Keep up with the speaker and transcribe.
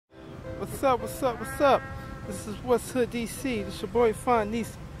What's up? What's up? What's up? This is Wutshood DC. This your boy Fun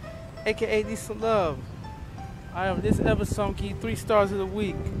Neeson, aka Neeson Love. This episode I'm giving you 3 stars of the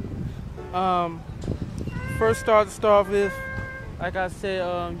week. First star to start with, like I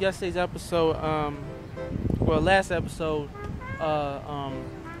said yesterday's episode, last episode,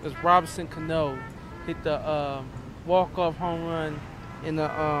 was Robinson Cano hit the walk-off home run in the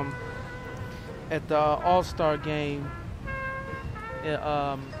at the All-Star game.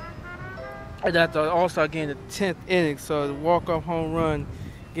 At the All-Star game, the 10th inning, so the walk-off home run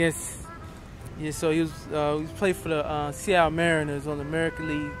against. Yeah, so he played for the Seattle Mariners on the American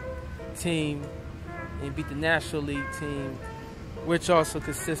League team and beat the National League team, which also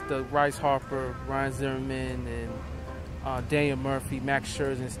consists of Bryce Harper, Ryan Zimmerman, and Daniel Murphy, Max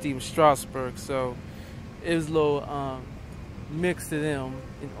Scherzer, and Steven Strasburg. So it was a little mix to them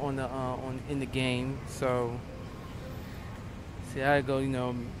in the game. So see, I go,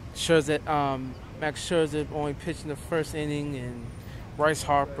 Scherzer, Max Scherzer only pitched in the first inning, and Bryce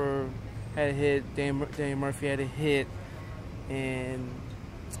Harper had a hit, Daniel Murphy had a hit, and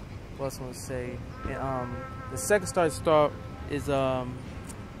what else I want to say? And the second star is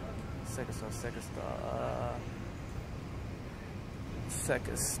second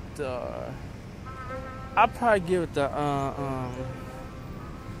star. I'll probably give it the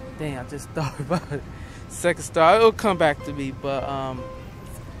dang, I just thought about it. Second star. It'll come back to me, but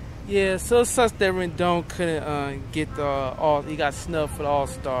yeah. So it sucks that Rendon couldn't get the he got snubbed for the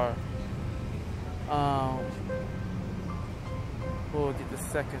All-Star. We'll get the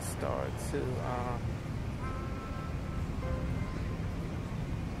second star too.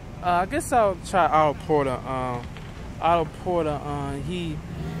 I guess I'll try Otto Porter. Otto Porter, he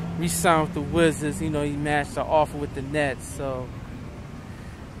re-signed with the Wizards. He matched the offer with the Nets. So,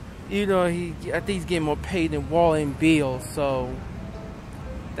 I think he's getting more paid than Wall and Beal. So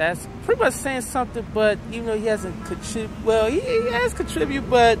that's pretty much saying something. But even though he hasn't contributed, well, he has contributed,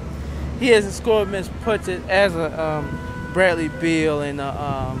 but he hasn't scored as much as a Bradley Beal and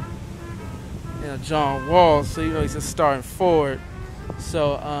John Wall. So he's a starting forward.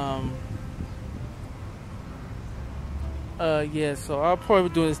 So yeah. So I'll probably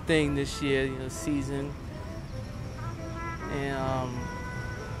be doing this thing this year, season. And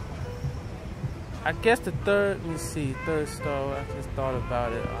I guess the third star. I just thought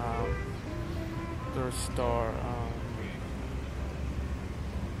about it. Third star.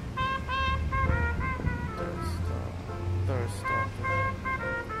 Third star.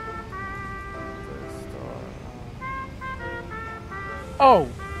 Oh,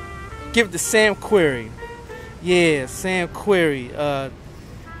 give it to Sam Querrey. Yeah, Sam Querrey.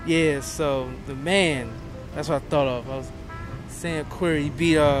 Yeah, so the man. That's what I thought of. Sam Querrey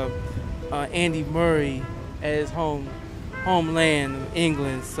beat Andy Murray at his homeland,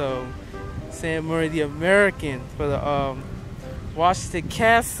 England. So Sam Murray, the American for the Washington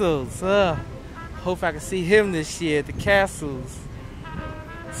Castles. Hope I can see him this year at the Castles.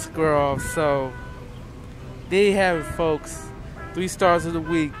 Squirrel. So there you have it, folks. 3 stars of the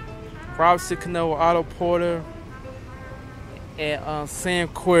week: Robinson Cano, Otto Porter, and Sam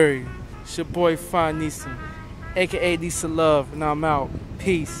Querrey. It's your boy Fun Neeson, aka Neeson Love, and I'm out.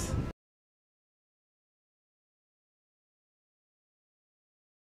 Peace.